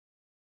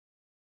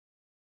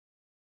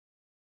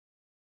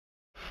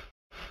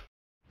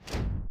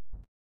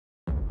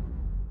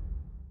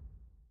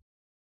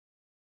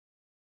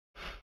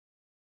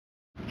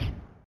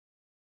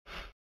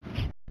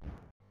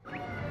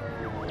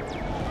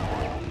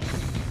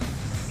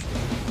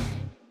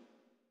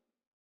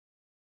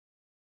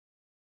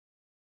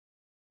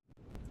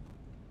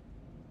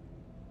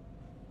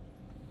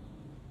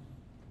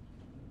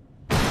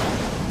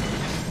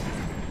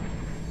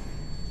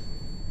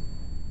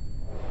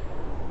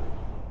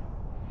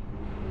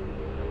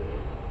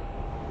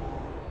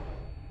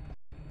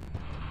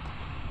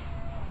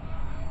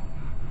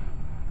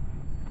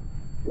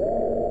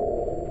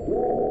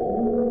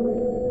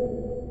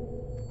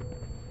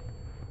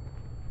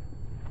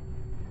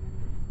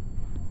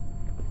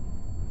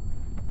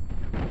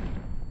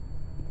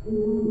Just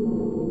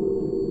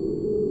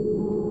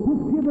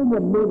give him a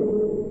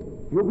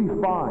minute. He'll be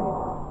fine.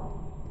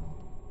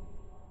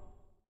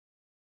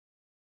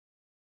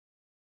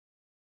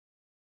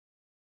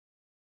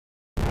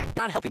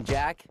 Not helping,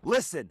 Jack.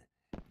 Listen,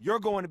 you're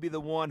going to be the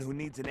one who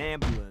needs an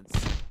ambulance.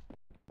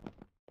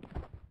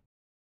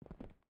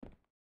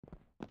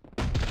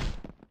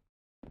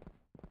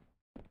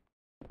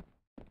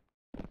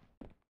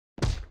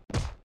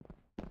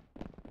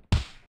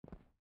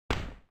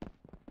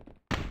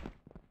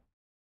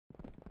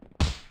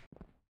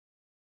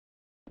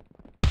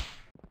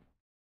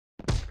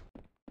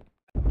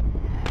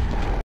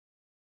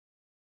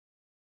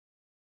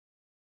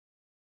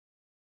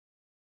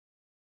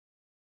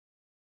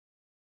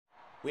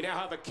 We now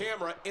have a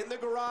camera in the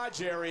garage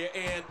area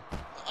and...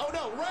 Oh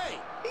no, Ray!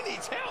 He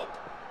needs help!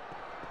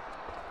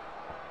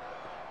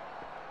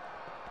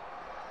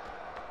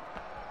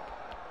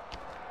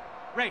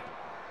 Ray!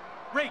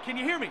 Ray, can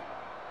you hear me?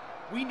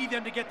 We need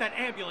them to get that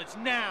ambulance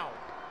now!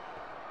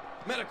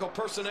 Medical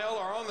personnel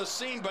are on the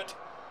scene, but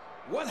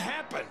what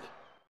happened?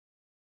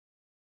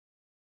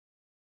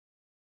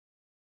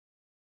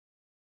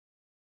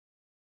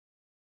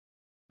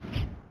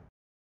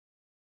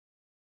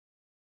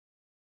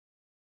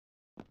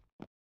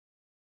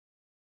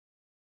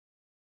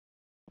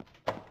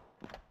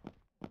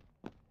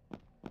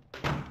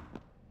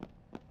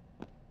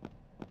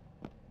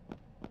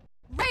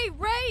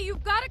 Ray,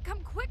 you've got to come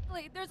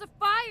quickly. There's a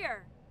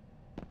fire.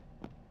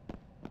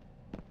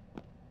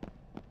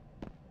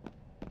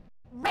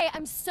 Ray,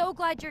 I'm so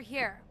glad you're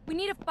here. We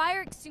need a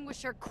fire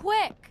extinguisher,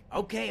 quick.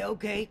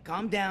 Okay,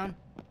 calm down.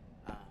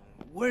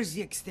 Where's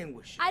the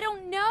extinguisher? I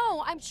don't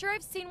know. I'm sure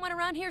I've seen one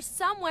around here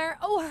somewhere.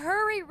 Oh,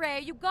 hurry,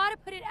 Ray. You gotta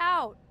put it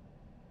out.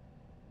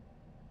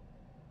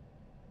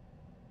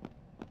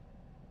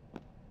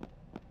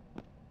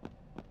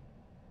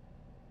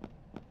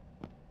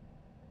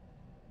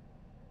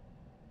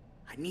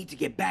 I need to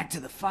get back to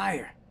the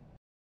fire.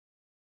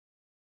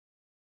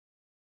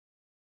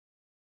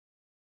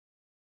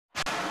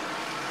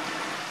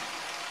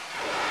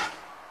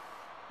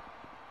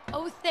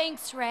 Oh,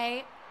 thanks,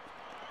 Ray.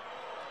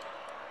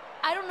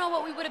 I don't know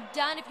what we would have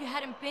done if you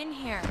hadn't been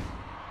here.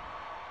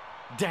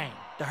 Dang,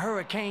 the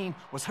hurricane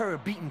was her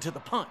beaten to the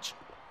punch.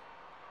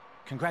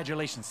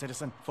 Congratulations,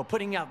 citizen, for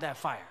putting out that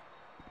fire.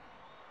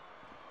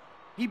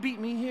 He beat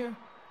me here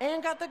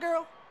and got the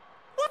girl?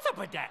 What's up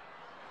with that?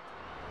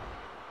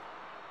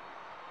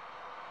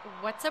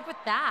 What's up with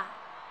that?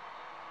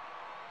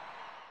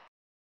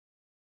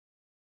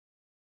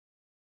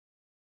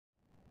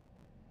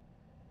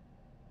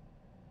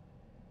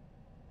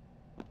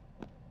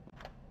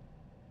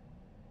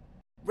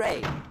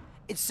 Ray,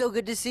 it's so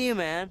good to see you,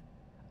 man.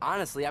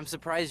 Honestly, I'm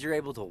surprised you're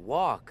able to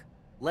walk,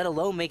 let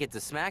alone make it to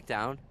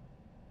SmackDown.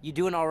 You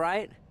doing all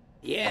right?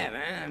 Yeah,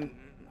 man,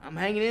 I'm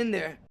hanging in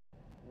there.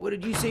 What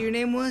did you say your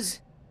name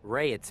was?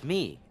 Ray, it's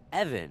me,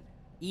 Evan.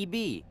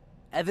 EB.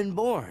 Evan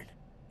Bourne.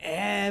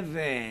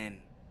 Evan.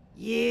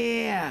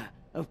 Yeah,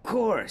 of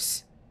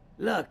course.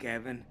 Look,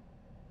 Evan,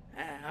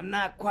 I'm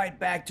not quite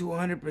back to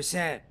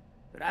 100%,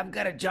 but I've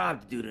got a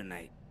job to do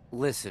tonight.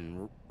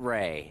 Listen,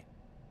 Ray,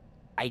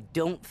 I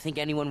don't think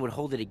anyone would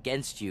hold it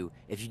against you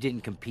if you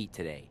didn't compete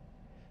today.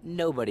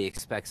 Nobody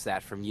expects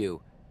that from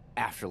you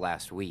after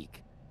last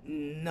week.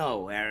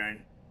 No,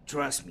 Aaron.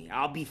 Trust me,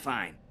 I'll be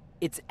fine.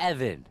 It's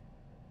Evan.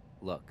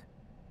 Look,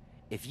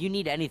 if you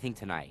need anything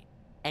tonight,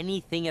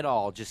 anything at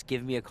all, just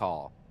give me a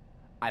call.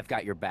 I've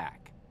got your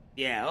back.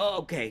 Yeah,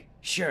 okay,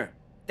 sure.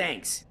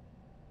 Thanks.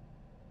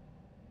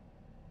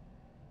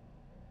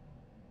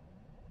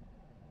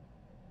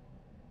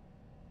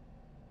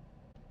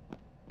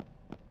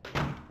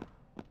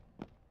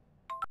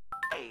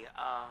 Hey,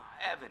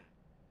 Evan.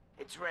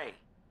 It's Ray.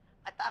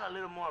 I thought a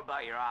little more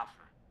about your offer.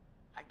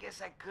 I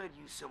guess I could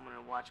use someone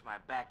to watch my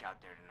back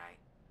out there tonight.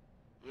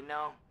 You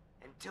know,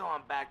 until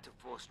I'm back to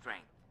full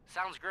strength.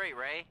 Sounds great,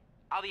 Ray.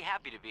 I'll be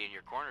happy to be in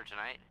your corner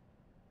tonight.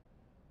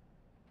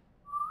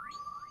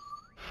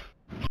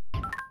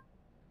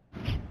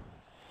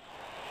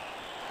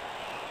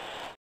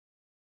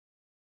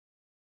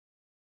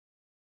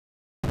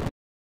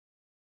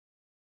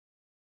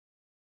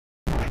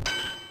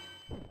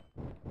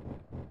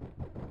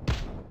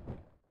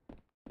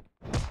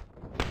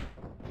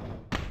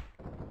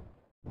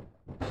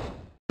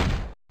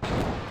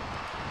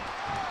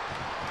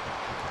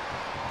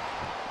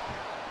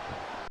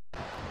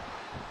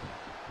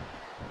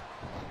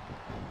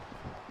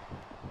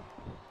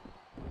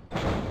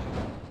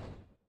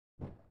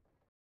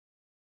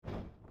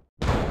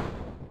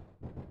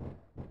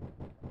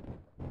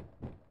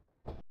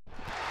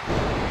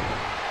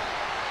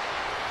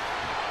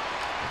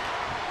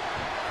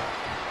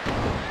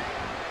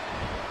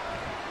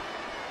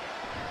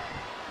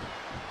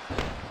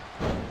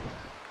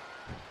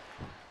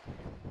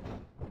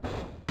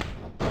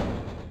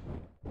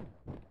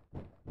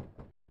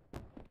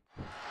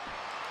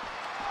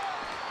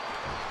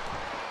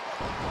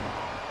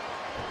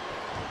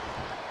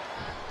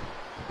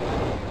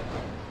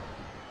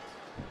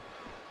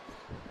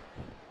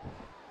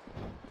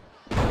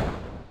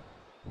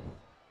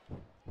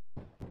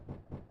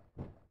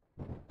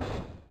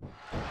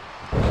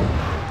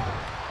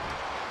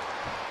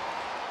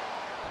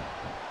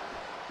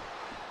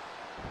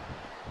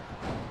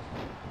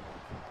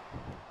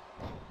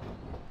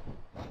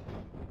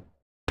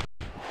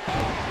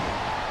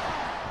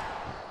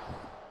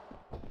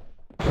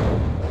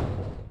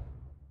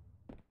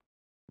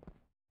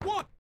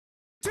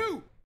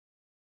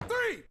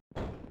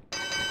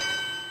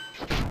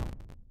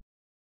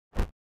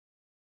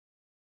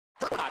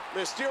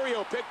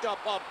 Mysterio picked up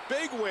a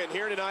big win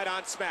here tonight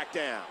on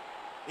SmackDown.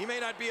 He may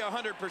not be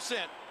 100%,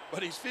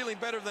 but he's feeling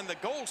better than the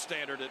gold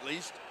standard at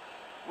least.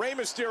 Rey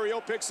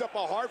Mysterio picks up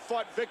a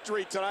hard-fought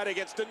victory tonight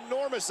against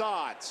enormous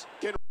odds.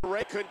 Can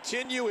Rey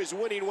continue his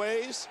winning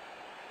ways?